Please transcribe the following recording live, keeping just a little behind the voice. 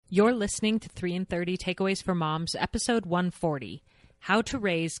You're listening to 3 in 30 Takeaways for Moms, episode 140, How to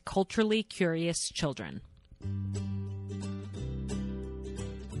Raise Culturally Curious Children.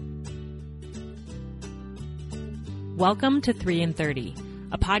 Welcome to 3 in 30,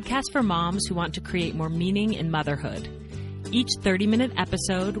 a podcast for moms who want to create more meaning in motherhood. Each 30-minute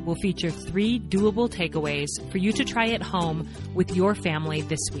episode will feature 3 doable takeaways for you to try at home with your family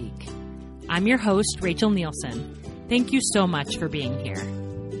this week. I'm your host, Rachel Nielsen. Thank you so much for being here.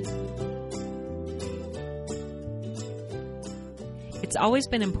 It's always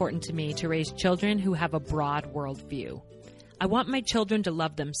been important to me to raise children who have a broad worldview. I want my children to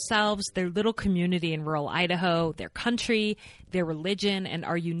love themselves, their little community in rural Idaho, their country, their religion, and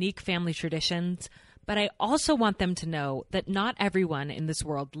our unique family traditions. But I also want them to know that not everyone in this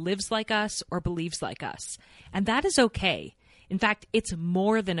world lives like us or believes like us. And that is okay. In fact, it's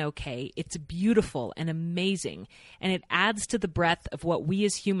more than okay. It's beautiful and amazing. And it adds to the breadth of what we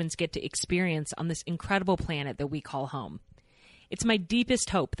as humans get to experience on this incredible planet that we call home. It's my deepest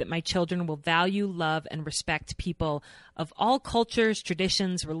hope that my children will value, love, and respect people of all cultures,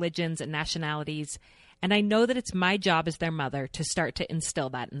 traditions, religions, and nationalities. And I know that it's my job as their mother to start to instill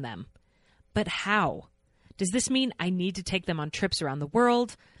that in them. But how? Does this mean I need to take them on trips around the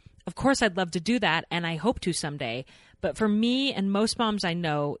world? Of course, I'd love to do that, and I hope to someday. But for me and most moms I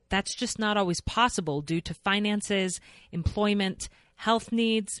know, that's just not always possible due to finances, employment, health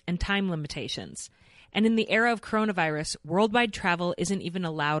needs, and time limitations. And in the era of coronavirus, worldwide travel isn't even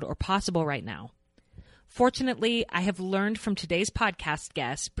allowed or possible right now. Fortunately, I have learned from today's podcast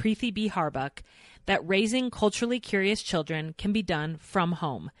guest, Preethi B. Harbuck, that raising culturally curious children can be done from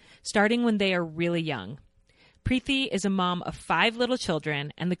home, starting when they are really young. Preethi is a mom of 5 little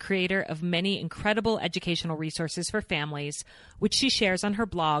children and the creator of many incredible educational resources for families, which she shares on her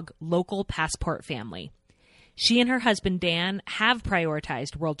blog, Local Passport Family. She and her husband, Dan, have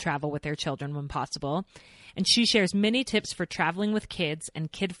prioritized world travel with their children when possible, and she shares many tips for traveling with kids and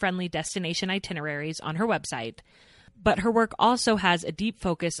kid-friendly destination itineraries on her website. But her work also has a deep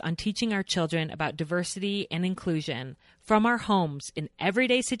focus on teaching our children about diversity and inclusion from our homes in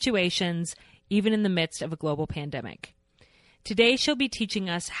everyday situations, even in the midst of a global pandemic. Today, she'll be teaching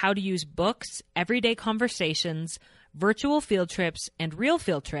us how to use books, everyday conversations, virtual field trips, and real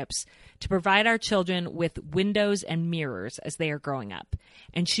field trips to provide our children with windows and mirrors as they are growing up.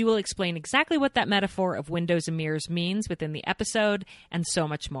 And she will explain exactly what that metaphor of windows and mirrors means within the episode and so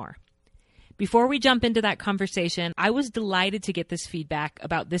much more. Before we jump into that conversation, I was delighted to get this feedback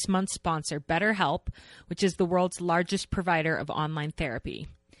about this month's sponsor, BetterHelp, which is the world's largest provider of online therapy.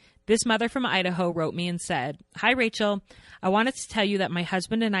 This mother from Idaho wrote me and said, "Hi, Rachel. I wanted to tell you that my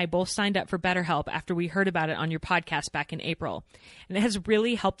husband and I both signed up for BetterHelp after we heard about it on your podcast back in April, and it has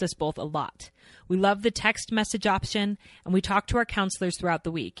really helped us both a lot. We love the text message option, and we talk to our counselors throughout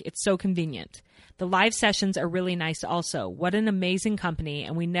the week. It's so convenient. The live sessions are really nice also. What an amazing company,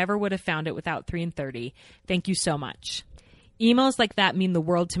 and we never would have found it without 3 in 30. Thank you so much." Emails like that mean the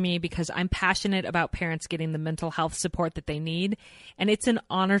world to me because I'm passionate about parents getting the mental health support that they need, and it's an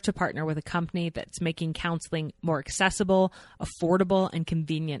honor to partner with a company that's making counseling more accessible, affordable, and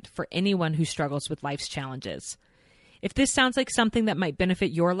convenient for anyone who struggles with life's challenges. If this sounds like something that might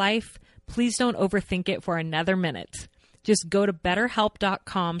benefit your life, please don't overthink it for another minute. Just go to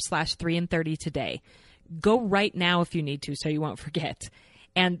betterhelp.com/3in30 today. Go right now if you need to so you won't forget.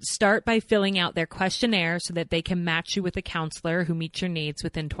 And start by filling out their questionnaire so that they can match you with a counselor who meets your needs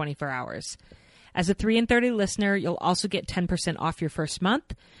within 24 hours. As a 3 in 30 listener, you'll also get 10% off your first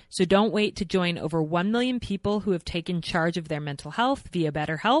month. So don't wait to join over 1 million people who have taken charge of their mental health via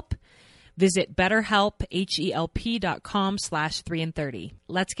BetterHelp. Visit BetterHelp, HELP.com/3in30.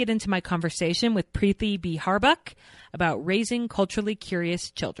 Let's get into my conversation with Preethi B. Harbuck about raising culturally curious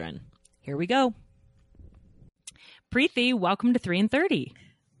children. Here we go. Preethi, welcome to 3 in 30.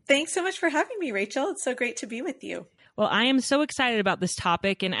 Thanks so much for having me, Rachel. It's so great to be with you. Well, I am so excited about this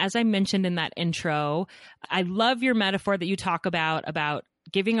topic. And as I mentioned in that intro, I love your metaphor that you talk about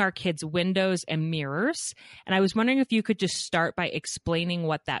giving our kids windows and mirrors. And I was wondering if you could just start by explaining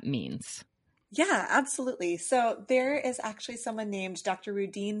what that means. Yeah, absolutely. So there is actually someone named Dr.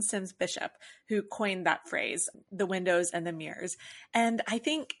 Rudine Sims Bishop who coined that phrase, the windows and the mirrors. And I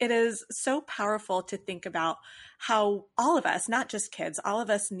think it is so powerful to think about how all of us, not just kids, all of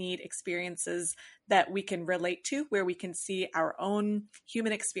us need experiences that we can relate to, where we can see our own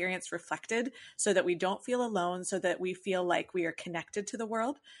human experience reflected so that we don't feel alone, so that we feel like we are connected to the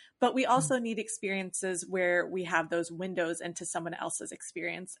world. But we also need experiences where we have those windows into someone else's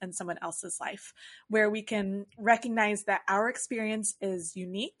experience and someone else's life, where we can recognize that our experience is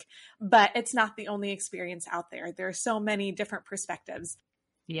unique, but it's not the only experience out there. There are so many different perspectives.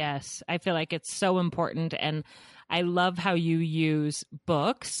 Yes, I feel like it's so important. And I love how you use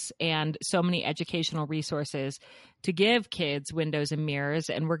books and so many educational resources to give kids windows and mirrors.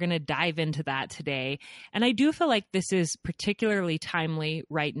 And we're going to dive into that today. And I do feel like this is particularly timely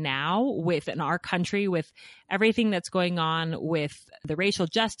right now in our country, with everything that's going on with the racial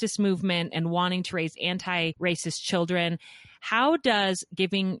justice movement and wanting to raise anti-racist children. How does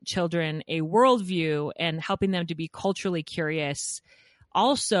giving children a worldview and helping them to be culturally curious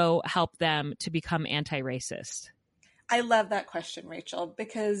also help them to become anti-racist? I love that question, Rachel,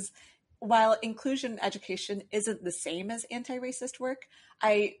 because while inclusion education isn't the same as anti-racist work,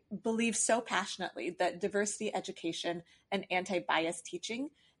 I believe so passionately that diversity education and anti-bias teaching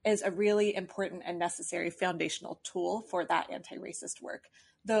is a really important and necessary foundational tool for that anti-racist work.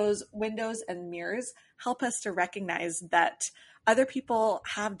 Those windows and mirrors help us to recognize that other people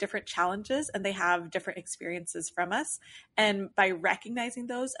have different challenges and they have different experiences from us. And by recognizing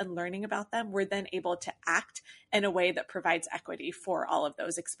those and learning about them, we're then able to act in a way that provides equity for all of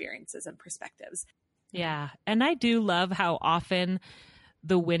those experiences and perspectives. Yeah. And I do love how often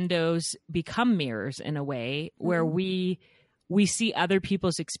the windows become mirrors in a way where we see other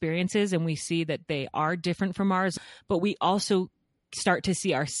people's experiences and we see that they are different from ours, but we also start to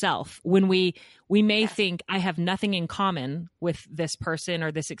see ourselves when we may think I have nothing in common with this person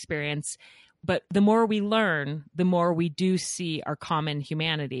or this experience, but the more we learn, the more we do see our common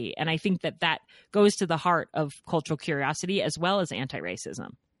humanity. And I think that goes to the heart of cultural curiosity as well as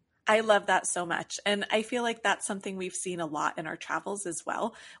anti-racism. I love that so much. And I feel like that's something we've seen a lot in our travels as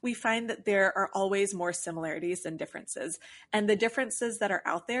well. We find that there are always more similarities than differences. And the differences that are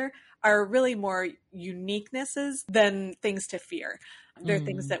out there are really more uniquenesses than things to fear. They're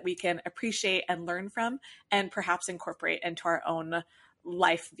things that we can appreciate and learn from and perhaps incorporate into our own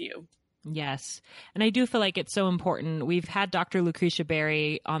life view. Yes. And I do feel like it's so important. We've had Dr. Lucretia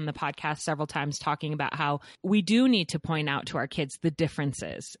Berry on the podcast several times talking about how we do need to point out to our kids the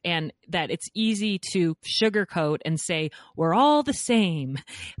differences and that it's easy to sugarcoat and say, we're all the same.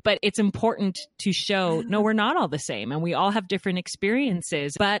 But it's important to show, no, we're not all the same. And we all have different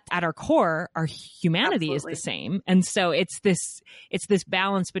experiences. But at our core, our humanity is the same. And so it's this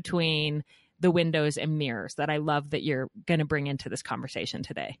balance between the windows and mirrors that I love that you're going to bring into this conversation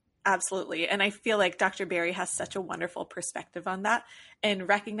today. Absolutely. And I feel like Dr. Berry has such a wonderful perspective on that and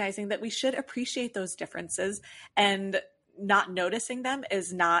recognizing that we should appreciate those differences, and not noticing them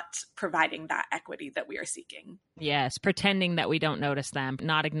is not providing that equity that we are seeking. Yes. Pretending that we don't notice them,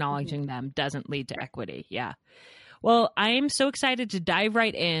 not acknowledging them doesn't lead to equity. Yeah. Well, I am so excited to dive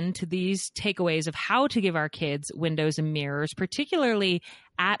right into these takeaways of how to give our kids windows and mirrors, particularly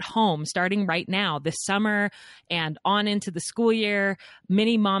at home, starting right now, this summer and on into the school year.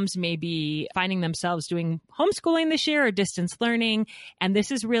 Many moms may be finding themselves doing homeschooling this year or distance learning, and this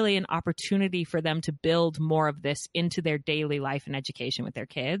is really an opportunity for them to build more of this into their daily life and education with their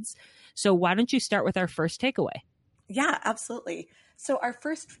kids. So why don't you start with our first takeaway? Yeah, absolutely. So our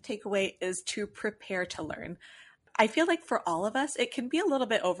first takeaway is to prepare to learn. I feel like for all of us, it can be a little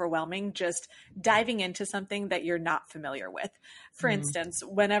bit overwhelming just diving into something that you're not familiar with. For instance,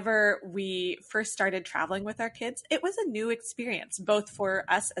 whenever we first started traveling with our kids, it was a new experience, both for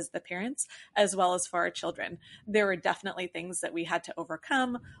us as the parents, as well as for our children. There were definitely things that we had to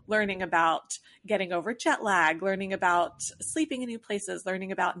overcome, learning about getting over jet lag, learning about sleeping in new places,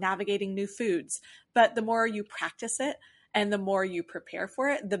 learning about navigating new foods. But the more you practice it, and the more you prepare for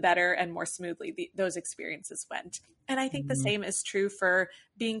it, the better and more smoothly those experiences went. And I think the same is true for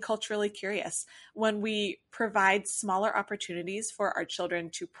being culturally curious. When we provide smaller opportunities for our children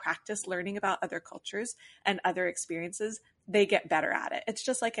to practice learning about other cultures and other experiences, they get better at it. It's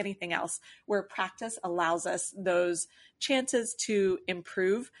just like anything else, where practice allows us those chances to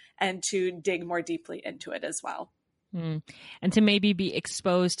improve and to dig more deeply into it as well. And to maybe be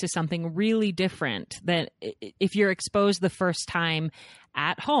exposed to something really different than if you're exposed the first time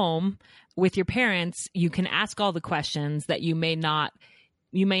at home with your parents, you can ask all the questions that you may not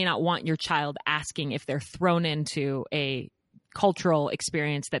want your child asking if they're thrown into a cultural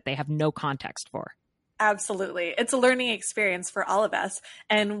experience that they have no context for. Absolutely. It's a learning experience for all of us,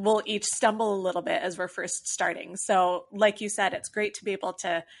 and we'll each stumble a little bit as we're first starting. So like you said, it's great to be able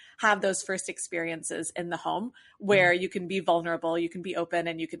to have those first experiences in the home where you can be vulnerable, you can be open,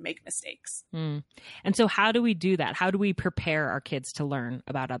 and you can make mistakes. And so how do we do that? How do we prepare our kids to learn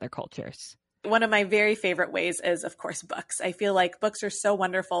about other cultures? One of my very favorite ways is, of course, books. I feel like books are so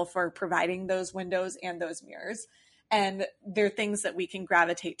wonderful for providing those windows and those mirrors. And they're things that we can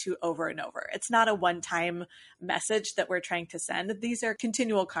gravitate to over and over. It's not a one-time message that we're trying to send. These are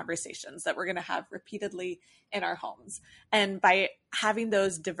continual conversations that we're going to have repeatedly in our homes. And by having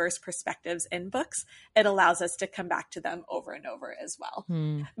those diverse perspectives in books, it allows us to come back to them over and over as well.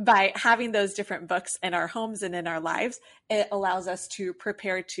 By having those different books in our homes and in our lives, it allows us to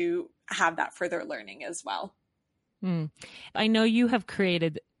prepare to have that further learning as well. I know you have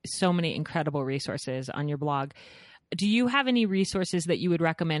created so many incredible resources on your blog. Do you have any resources that you would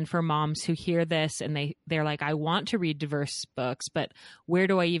recommend for moms who hear this and they're like, I want to read diverse books, but where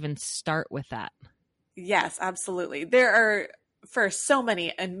do I even start with that? Yes, absolutely. There are so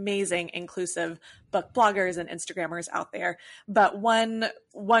many amazing inclusive book bloggers and Instagrammers out there. But one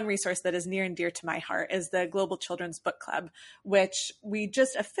resource that is near and dear to my heart is the Global Children's Book Club, which we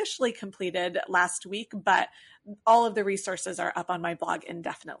just officially completed last week, but all of the resources are up on my blog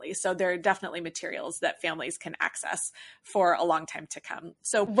indefinitely. So there are definitely materials that families can access for a long time to come.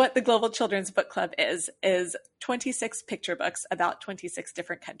 So what the Global Children's Book Club is 26 picture books about 26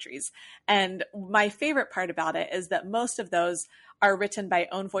 different countries. And my favorite part about it is that most of those are written by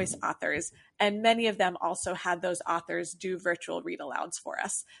own voice authors, and many of them also had those authors do virtual read alouds for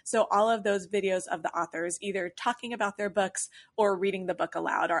us. So all of those videos of the authors either talking about their books or reading the book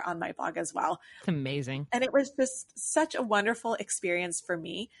aloud are on my blog as well. It's amazing. And it was just such a wonderful experience for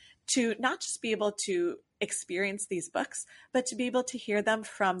me to not just be able to experience these books, but to be able to hear them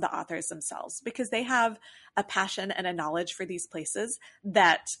from the authors themselves, because they have a passion and a knowledge for these places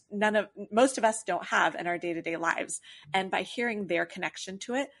that most of us don't have in our day-to-day lives. And by hearing their connection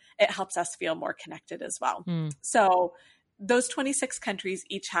to it, it helps us feel more connected as well. So those 26 countries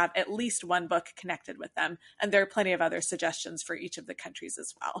each have at least one book connected with them. And there are plenty of other suggestions for each of the countries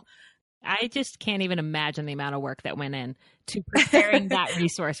as well. I just can't even imagine the amount of work that went in to preparing that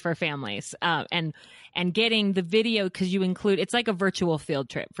resource for families, and getting the video, because you include, it's like a virtual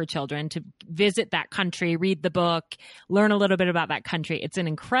field trip for children to visit that country, read the book, learn a little bit about that country. It's an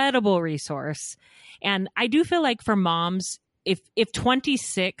incredible resource. And I do feel like for moms, if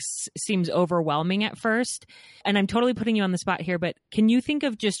 26 seems overwhelming at first, and I'm totally putting you on the spot here, but can you think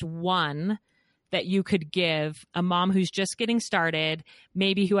of just one that you could give a mom who's just getting started,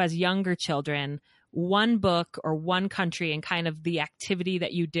 maybe who has younger children, one book or one country and kind of the activity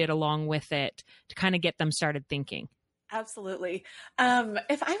that you did along with it to kind of get them started thinking? Absolutely.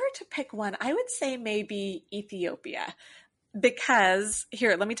 If I were to pick one, I would say maybe Ethiopia, because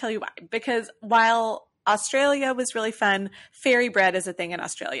here, let me tell you why. Because while Australia was really fun, fairy bread is a thing in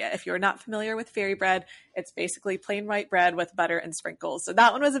Australia. If you're not familiar with fairy bread, it's basically plain white bread with butter and sprinkles. So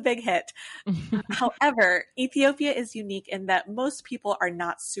that one was a big hit. However, Ethiopia is unique in that most people are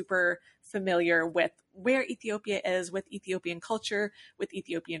not super familiar with where Ethiopia is, with Ethiopian culture, with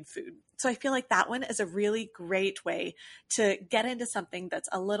Ethiopian food. So I feel like that one is a really great way to get into something that's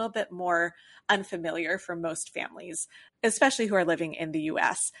a little bit more unfamiliar for most families, especially who are living in the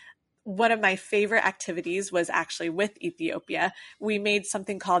US. One of my favorite activities was actually with Ethiopia. We made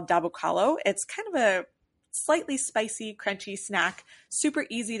something called dabukalo. It's kind of a slightly spicy, crunchy snack, super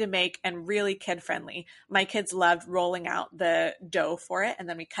easy to make and really kid-friendly. My kids loved rolling out the dough for it, and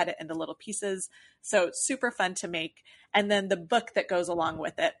then we cut it into little pieces. So super fun to make. And then the book that goes along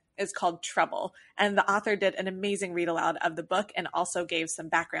with it is called Trouble. And the author did an amazing read aloud of the book and also gave some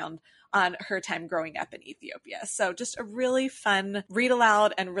background on her time growing up in Ethiopia. So just a really fun read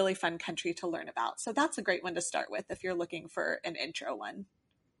aloud and really fun country to learn about. So that's a great one to start with if you're looking for an intro one.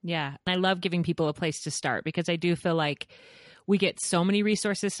 Yeah. I love giving people a place to start, because I do feel like we get so many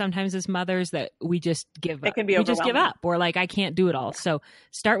resources sometimes as mothers that we just give up. It can be overwhelming. We just give up. We're like, I can't do it all. So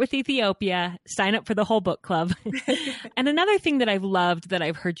start with Ethiopia, sign up for the whole book club. And another thing that I've loved that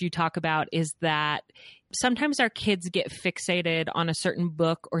I've heard you talk about is that sometimes our kids get fixated on a certain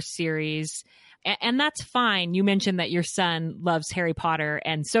book or series. And that's fine. You mentioned that your son loves Harry Potter,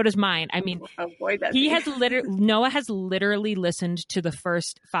 and so does mine. I mean, Noah has literally listened to the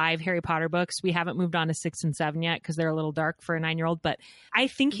first 5 Harry Potter books. We haven't moved on to 6 and 7 yet because they're a little dark for a 9-year-old, but I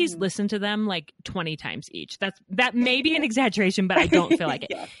think he's listened to them like 20 times each. That may be an exaggeration, but I don't feel like it.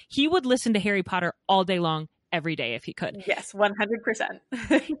 Yeah. He would listen to Harry Potter all day long, every day if he could. Yes,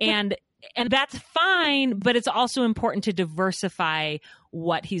 100%. And that's fine, but it's also important to diversify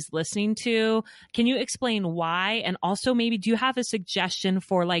what he's listening to. Can you explain why? And also maybe, do you have a suggestion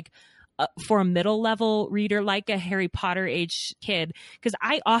for for a middle level reader, like a Harry Potter age kid? Because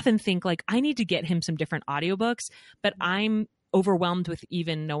I often think like I need to get him some different audiobooks, but I'm overwhelmed with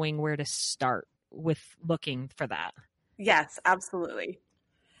even knowing where to start with looking for that. Yes, absolutely.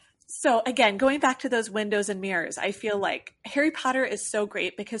 So again, going back to those windows and mirrors, I feel like Harry Potter is so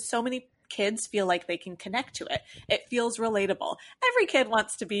great because so many kids feel like they can connect to it. It feels relatable. Every kid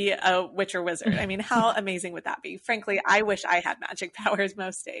wants to be a witch or wizard. I mean, how amazing would that be? Frankly, I wish I had magic powers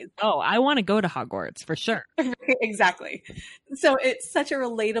most days. Oh, I want to go to Hogwarts for sure. Exactly. So it's such a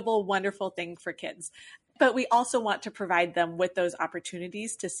relatable, wonderful thing for kids. But we also want to provide them with those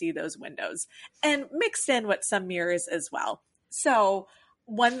opportunities to see those windows and mixed in with some mirrors as well. So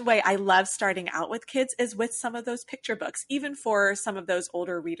one way I love starting out with kids is with some of those picture books, even for some of those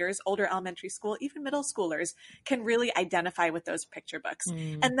older readers, older elementary school, even middle schoolers can really identify with those picture books.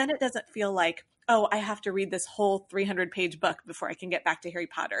 And then it doesn't feel like, oh, I have to read this whole 300-page book before I can get back to Harry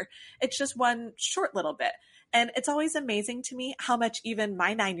Potter. It's just one short little bit. And it's always amazing to me how much even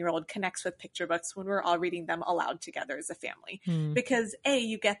my 9-year-old connects with picture books when we're all reading them aloud together as a family. Because A,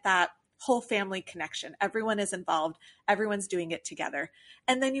 you get that whole family connection. Everyone is involved. Everyone's doing it together.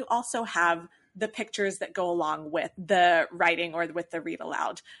 And then you also have the pictures that go along with the writing or with the read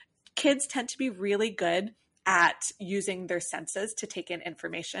aloud. Kids tend to be really good at using their senses to take in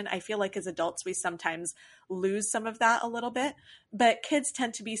information. I feel like as adults, we sometimes lose some of that a little bit, but kids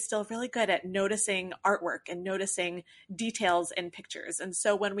tend to be still really good at noticing artwork and noticing details in pictures. And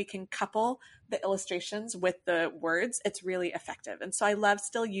so when we can couple the illustrations with the words, it's really effective. And so I love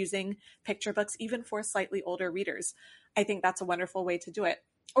still using picture books, even for slightly older readers. I think that's a wonderful way to do it.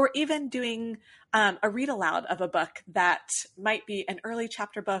 Or even doing a read aloud of a book that might be an early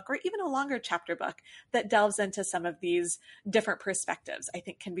chapter book or even a longer chapter book that delves into some of these different perspectives, I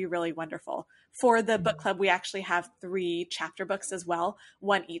think can be really wonderful. For the book club, we actually have 3 chapter books as well,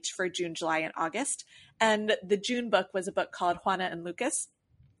 one each for June, July, and August. And the June book was a book called Juana and Lucas,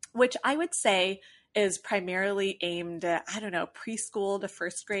 which I would say is primarily aimed at, I don't know, preschool to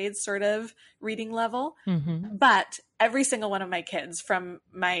first grade sort of reading level. But every single one of my kids, from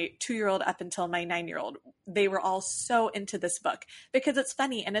my 2-year-old up until my 9-year-old, they were all so into this book because it's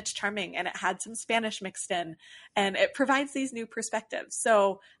funny and it's charming and it had some Spanish mixed in and it provides these new perspectives.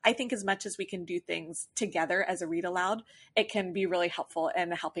 So I think as much as we can do things together as a read aloud, it can be really helpful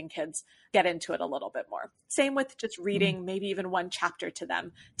in helping kids get into it a little bit more. Same with just reading maybe even one chapter to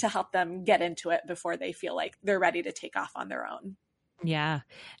them to help them get into it before they feel like they're ready to take off on their own. Yeah.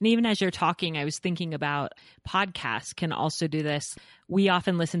 And even as you're talking, I was thinking about podcasts can also do this. We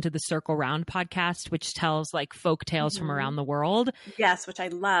often listen to the Circle Round podcast, which tells like folk tales from around the world. Yes, which I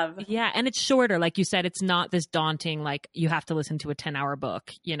love. Yeah. And it's shorter. Like you said, it's not this daunting, like you have to listen to a 10-hour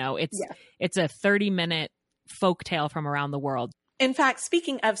book. You know, it's a 30-minute folk tale from around the world. In fact,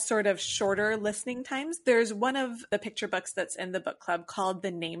 speaking of sort of shorter listening times, there's one of the picture books that's in the book club called The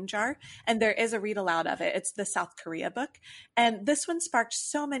Name Jar, and there is a read aloud of it. It's the South Korea book. And this one sparked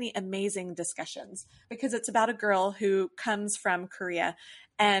so many amazing discussions because it's about a girl who comes from Korea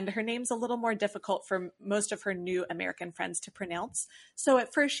and her name's a little more difficult for most of her new American friends to pronounce. So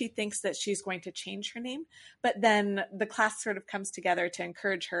at first she thinks that she's going to change her name, but then the class sort of comes together to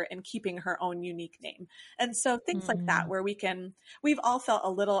encourage her in keeping her own unique name. And so things like that, where we've all felt a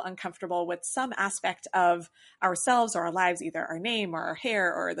little uncomfortable with some aspect of ourselves or our lives, either our name or our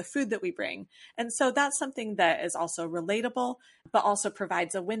hair or the food that we bring. And so that's something that is also relatable, but also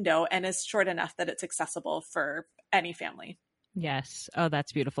provides a window and is short enough that it's accessible for any family. Yes. Oh,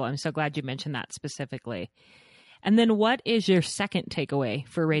 that's beautiful. I'm so glad you mentioned that specifically. And then what is your second takeaway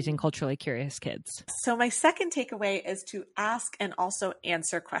for raising culturally curious kids? So my second takeaway is to ask and also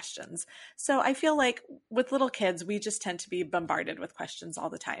answer questions. So I feel like with little kids, we just tend to be bombarded with questions all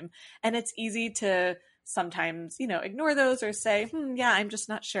the time. And it's easy to sometimes, ignore those or say, yeah, I'm just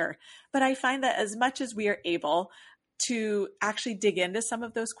not sure. But I find that as much as we are able to actually dig into some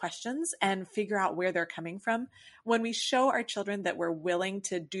of those questions and figure out where they're coming from, when we show our children that we're willing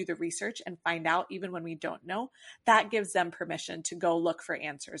to do the research and find out even when we don't know, that gives them permission to go look for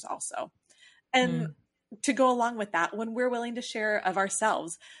answers also. And to go along with that, when we're willing to share of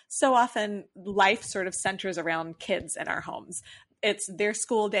ourselves, so often life sort of centers around kids in our homes. It's their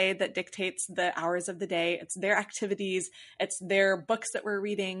school day that dictates the hours of the day. It's their activities. It's their books that we're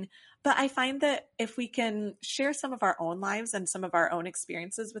reading. But I find that if we can share some of our own lives and some of our own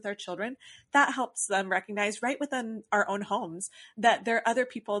experiences with our children, that helps them recognize right within our own homes that there are other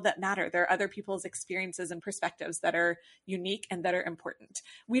people that matter. There are other people's experiences and perspectives that are unique and that are important.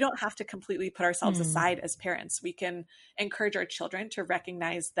 We don't have to completely put ourselves aside as parents. We can encourage our children to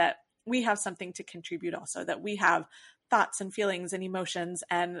recognize that we have something to contribute also, that we have thoughts and feelings and emotions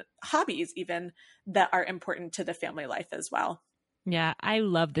and hobbies even that are important to the family life as well. Yeah, I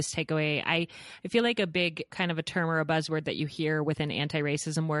love this takeaway. I feel like a big kind of a term or a buzzword that you hear within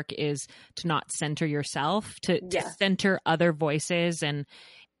anti-racism work is to not center yourself, to center other voices. And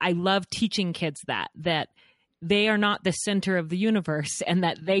I love teaching kids that they are not the center of the universe and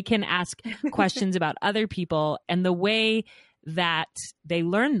that they can ask questions about other people. And the way that they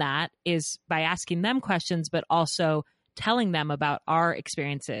learn that is by asking them questions, but also telling them about our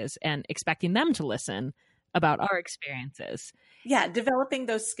experiences and expecting them to listen about our experiences. Yeah, developing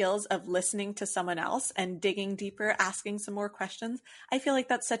those skills of listening to someone else and digging deeper, asking some more questions. I feel like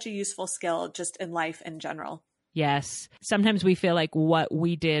that's such a useful skill just in life in general. Yes. Sometimes we feel like what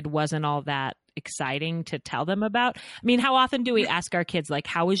we did wasn't all that exciting to tell them about. I mean, how often do we ask our kids, like,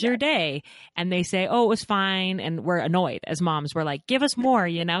 how was your day? And they say, oh, it was fine. And we're annoyed as moms. We're like, give us more,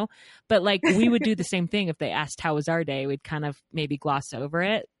 But like we would do the same thing if they asked how was our day. We'd kind of maybe gloss over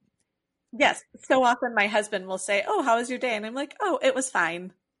it. Yes. So often my husband will say, oh, how was your day? And I'm like, oh, it was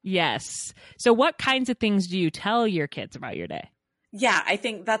fine. Yes. So what kinds of things do you tell your kids about your day? Yeah, I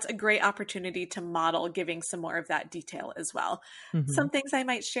think that's a great opportunity to model giving some more of that detail as well. Mm-hmm. Some things I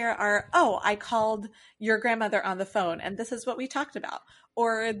might share are, oh, I called your grandmother on the phone and this is what we talked about.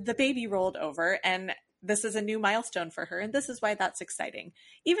 Or the baby rolled over and this is a new milestone for her and this is why that's exciting.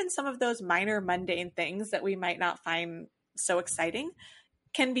 Even some of those minor mundane things that we might not find so exciting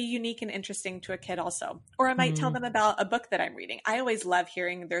can be unique and interesting to a kid also. Or I might tell them about a book that I'm reading. I always love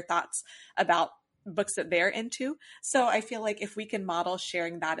hearing their thoughts about books that they're into. So I feel like if we can model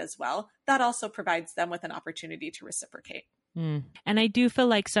sharing that as well, that also provides them with an opportunity to reciprocate. And I do feel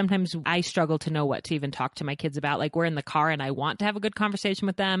like sometimes I struggle to know what to even talk to my kids about. Like we're in the car and I want to have a good conversation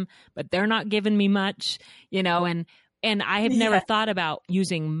with them, but they're not giving me much, and I have never thought about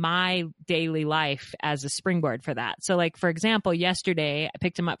using my daily life as a springboard for that. So like, for example, yesterday I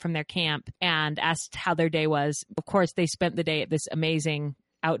picked them up from their camp and asked how their day was. Of course, they spent the day at this amazing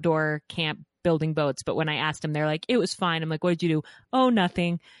outdoor camp building boats. But when I asked them, they're like, it was fine. I'm like, what did you do? Oh,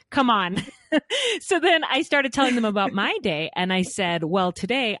 nothing. Come on. So then I started telling them about my day. And I said, well,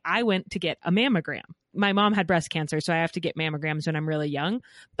 today I went to get a mammogram. My mom had breast cancer, so I have to get mammograms when I'm really young.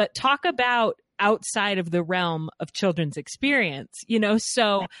 But talk about outside of the realm of children's experience,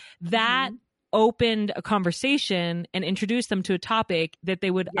 so that opened a conversation and introduced them to a topic that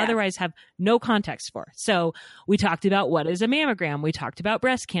they would otherwise have no context for. So we talked about what is a mammogram. We talked about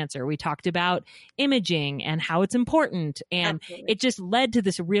breast cancer. We talked about imaging and how it's important. And it just led to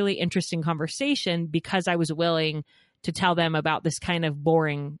this really interesting conversation because I was willing to tell them about this kind of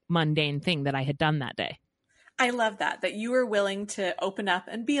boring, mundane thing that I had done that day. I love that you were willing to open up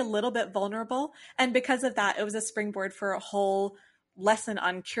and be a little bit vulnerable. And because of that, it was a springboard for a whole lesson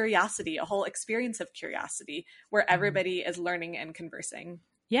on curiosity, a whole experience of curiosity where everybody is learning and conversing.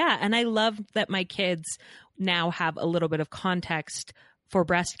 Yeah. And I love that my kids now have a little bit of context for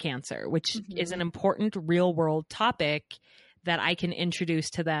breast cancer, which is an important real world topic that I can introduce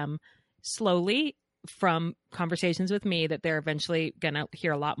to them slowly from conversations with me that they're eventually going to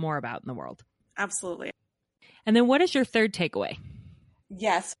hear a lot more about in the world. Absolutely. And then what is your third takeaway?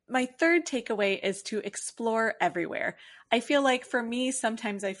 Yes. My third takeaway is to explore everywhere. I feel like for me,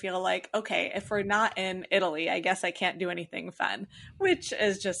 sometimes I feel like, okay, if we're not in Italy, I guess I can't do anything fun, which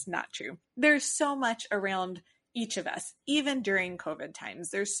is just not true. There's so much around each of us, even during COVID times.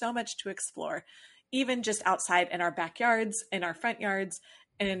 There's so much to explore, even just outside in our backyards, in our front yards,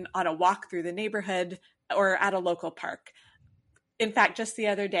 and on a walk through the neighborhood or at a local park. In fact, just the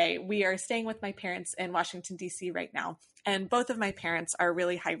other day, we are staying with my parents in Washington, D.C. right now. And both of my parents are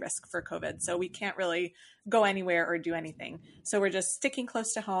really high risk for COVID. So we can't really go anywhere or do anything. So we're just sticking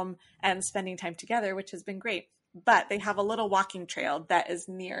close to home and spending time together, which has been great. But they have a little walking trail that is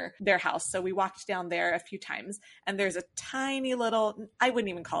near their house. So we walked down there a few times and there's a tiny little, I wouldn't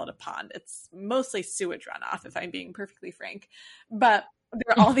even call it a pond. It's mostly sewage runoff, if I'm being perfectly frank. But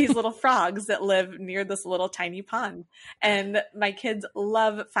there are all these little frogs that live near this little tiny pond. And my kids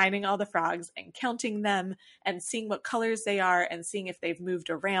love finding all the frogs and counting them and seeing what colors they are and seeing if they've moved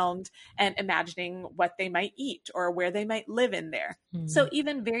around and imagining what they might eat or where they might live in there. So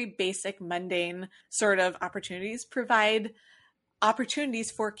even very basic, mundane sort of opportunities provide opportunities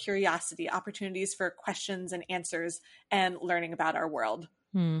for curiosity, opportunities for questions and answers and learning about our world.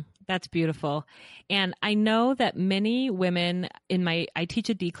 That's beautiful. And I know that many women I teach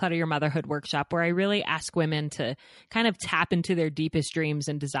a Declutter Your Motherhood workshop where I really ask women to kind of tap into their deepest dreams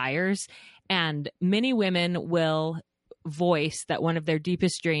and desires. And many women will voice that one of their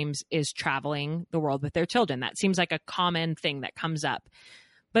deepest dreams is traveling the world with their children. That seems like a common thing that comes up.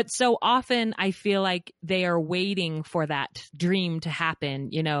 But so often I feel like they are waiting for that dream to happen,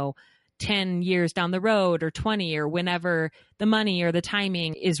 10 years down the road or 20 or whenever the money or the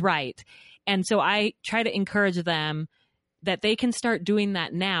timing is right. And so I try to encourage them that they can start doing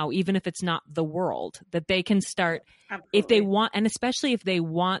that now, even if it's not the world, that they can start if they Absolutely. want, and especially if they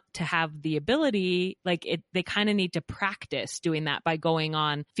want to have the ability, they kind of need to practice doing that by going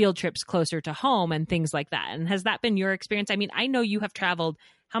on field trips closer to home and things like that. And has that been your experience? I mean, I know you have traveled.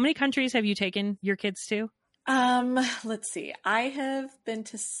 How many countries have you taken your kids to? Let's see. I have been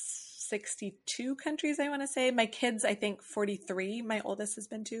to 62 countries, I want to say. My kids, I think 43, my oldest has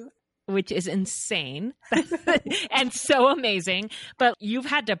been to. Which is insane and so amazing. But you've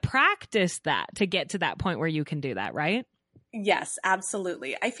had to practice that to get to that point where you can do that, right? Yes,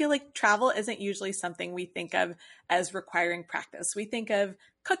 absolutely. I feel like travel isn't usually something we think of as requiring practice. We think of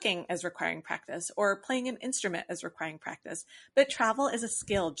cooking as requiring practice or playing an instrument as requiring practice. But travel is a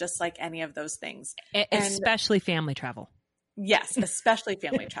skill just like any of those things. Especially family travel. Yes, especially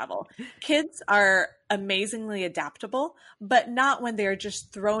family travel. Kids are amazingly adaptable, but not when they're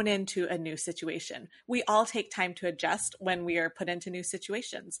just thrown into a new situation. We all take time to adjust when we are put into new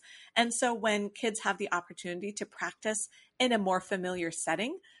situations. And so when kids have the opportunity to practice in a more familiar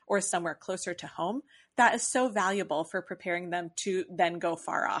setting or somewhere closer to home, that is so valuable for preparing them to then go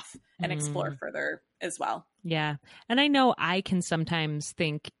far off and explore further as well. Yeah. And I know I can sometimes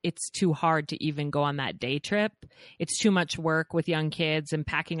think it's too hard to even go on that day trip. It's too much work with young kids and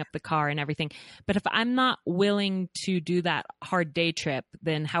packing up the car and everything. But if I'm not willing to do that hard day trip,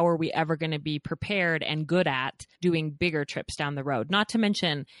 then how are we ever going to be prepared and good at doing bigger trips down the road? Not to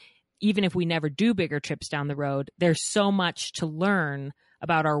mention, even if we never do bigger trips down the road, there's so much to learn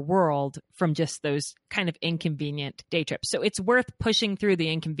about our world from just those kind of inconvenient day trips. So it's worth pushing through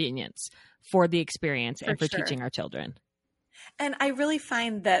the inconvenience for the experience and for sure. teaching our children. And I really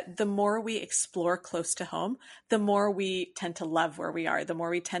find that the more we explore close to home, the more we tend to love where we are, the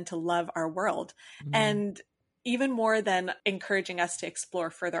more we tend to love our world. And even more than encouraging us to explore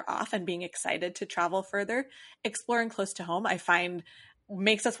further off and being excited to travel further, exploring close to home, I find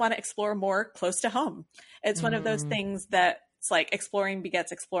makes us want to explore more close to home. It's one of those things that it's like exploring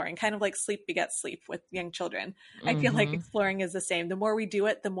begets exploring, kind of like sleep begets sleep with young children. I feel like exploring is the same. The more we do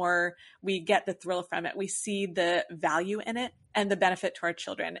it, the more we get the thrill from it. We see the value in it and the benefit to our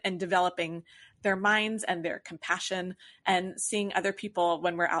children and developing their minds and their compassion and seeing other people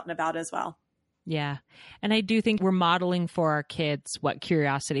when we're out and about as well. Yeah. And I do think we're modeling for our kids what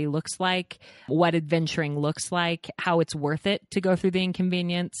curiosity looks like, what adventuring looks like, how it's worth it to go through the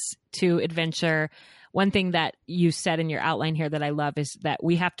inconvenience to adventure. One thing that you said in your outline here that I love is that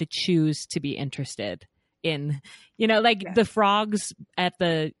we have to choose to be interested in, the frogs at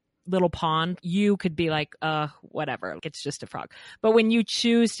the little pond, you could be like, whatever, it's just a frog. But when you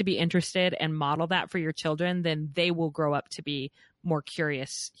choose to be interested and model that for your children, then they will grow up to be more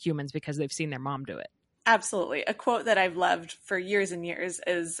curious humans because they've seen their mom do it. Absolutely. A quote that I've loved for years and years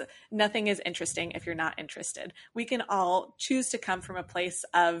is, nothing is interesting if you're not interested. We can all choose to come from a place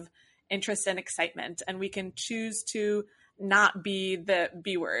of interest and excitement, and we can choose to not be the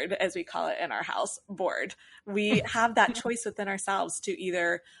B word, as we call it in our house, bored. We have that choice within ourselves to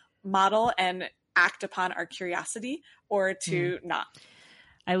either model and act upon our curiosity or to not.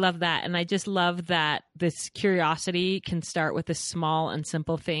 I love that. And I just love that this curiosity can start with the small and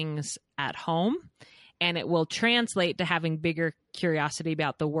simple things at home, and it will translate to having bigger curiosity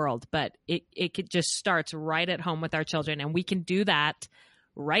about the world. But it just starts right at home with our children. And we can do that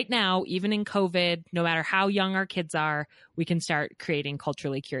right now, even in COVID, no matter how young our kids are, we can start creating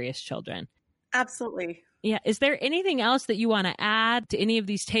culturally curious children. Absolutely. Yeah. Is there anything else that you want to add to any of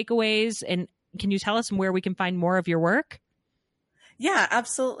these takeaways? And can you tell us where we can find more of your work? Yeah,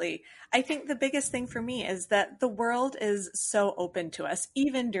 absolutely. I think the biggest thing for me is that the world is so open to us,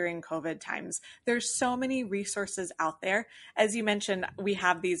 even during COVID times. There's so many resources out there. As you mentioned, we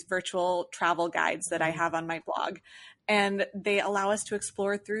have these virtual travel guides that I have on my blog, and they allow us to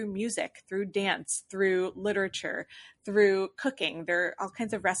explore through music, through dance, through literature, through cooking. There are all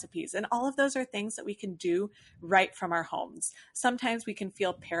kinds of recipes, and all of those are things that we can do right from our homes. Sometimes we can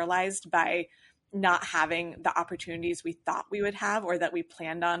feel paralyzed by not having the opportunities we thought we would have or that we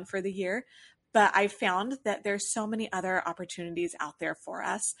planned on for the year. But I found that there's so many other opportunities out there for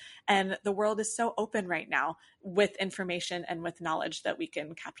us. And the world is so open right now with information and with knowledge that we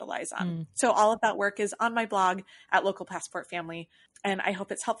can capitalize on. So all of that work is on my blog at Local Passport Family. And I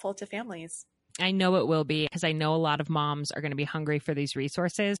hope it's helpful to families. I know it will be, because I know a lot of moms are going to be hungry for these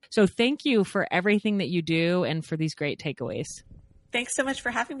resources. So thank you for everything that you do and for these great takeaways. Thanks so much for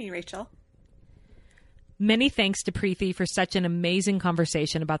having me, Rachel. Many thanks to Preethi for such an amazing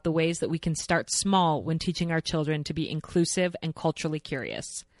conversation about the ways that we can start small when teaching our children to be inclusive and culturally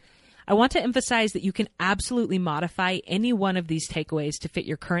curious. I want to emphasize that you can absolutely modify any one of these takeaways to fit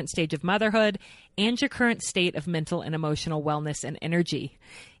your current stage of motherhood and your current state of mental and emotional wellness and energy.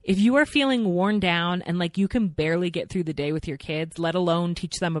 If you are feeling worn down and like you can barely get through the day with your kids, let alone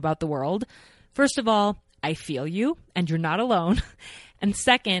teach them about the world, first of all, I feel you and you're not alone. And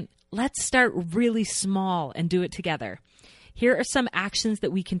second, let's start really small and do it together. Here are some actions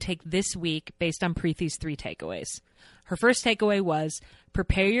that we can take this week based on Preethi's 3 takeaways. Her first takeaway was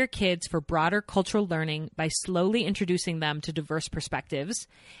prepare your kids for broader cultural learning by slowly introducing them to diverse perspectives.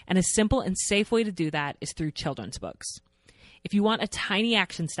 And a simple and safe way to do that is through children's books. If you want a tiny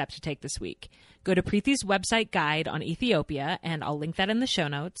action step to take this week, go to Preethi's website guide on Ethiopia, and I'll link that in the show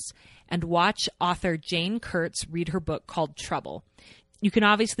notes, and watch author Jane Kurtz read her book called Trouble. You can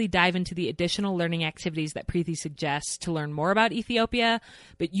obviously dive into the additional learning activities that Preethi suggests to learn more about Ethiopia,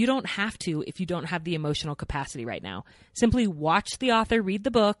 but you don't have to if you don't have the emotional capacity right now. Simply watch the author read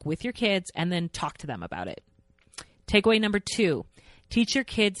the book with your kids and then talk to them about it. Takeaway number 2, teach your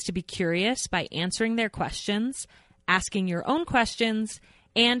kids to be curious by answering their questions, asking your own questions,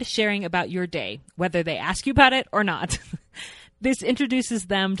 and sharing about your day, whether they ask you about it or not. This introduces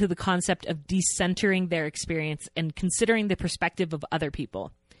them to the concept of decentering their experience and considering the perspective of other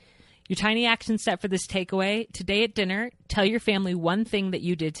people. Your tiny action step for this takeaway: today at dinner, tell your family one thing that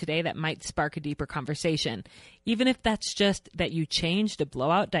you did today that might spark a deeper conversation, even if that's just that you changed a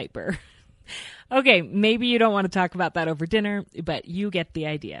blowout diaper. Okay, maybe you don't want to talk about that over dinner, but you get the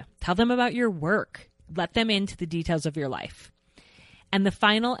idea. Tell them about your work. Let them into the details of your life. And the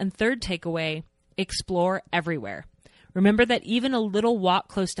final and third takeaway: explore everywhere. Remember that even a little walk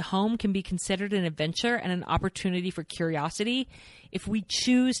close to home can be considered an adventure and an opportunity for curiosity if we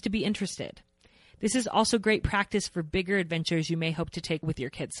choose to be interested. This is also great practice for bigger adventures you may hope to take with your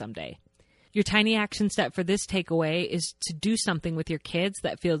kids someday. Your tiny action step for this takeaway is to do something with your kids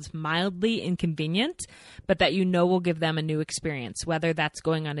that feels mildly inconvenient, but that you know will give them a new experience, whether that's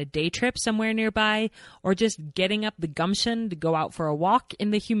going on a day trip somewhere nearby or just getting up the gumption to go out for a walk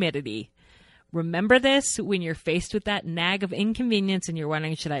in the humidity. Remember this when you're faced with that nag of inconvenience and you're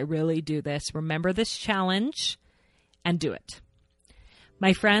wondering, should I really do this? Remember this challenge and do it.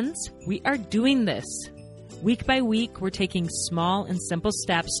 My friends, we are doing this. Week by week, we're taking small and simple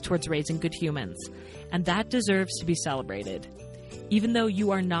steps towards raising good humans, and that deserves to be celebrated. Even though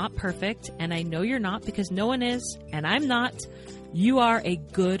you are not perfect, and I know you're not because no one is, and I'm not, you are a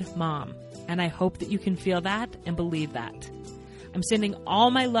good mom, and I hope that you can feel that and believe that. I'm sending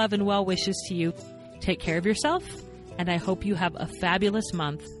all my love and well wishes to you. Take care of yourself, and I hope you have a fabulous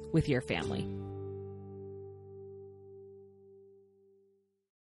month with your family.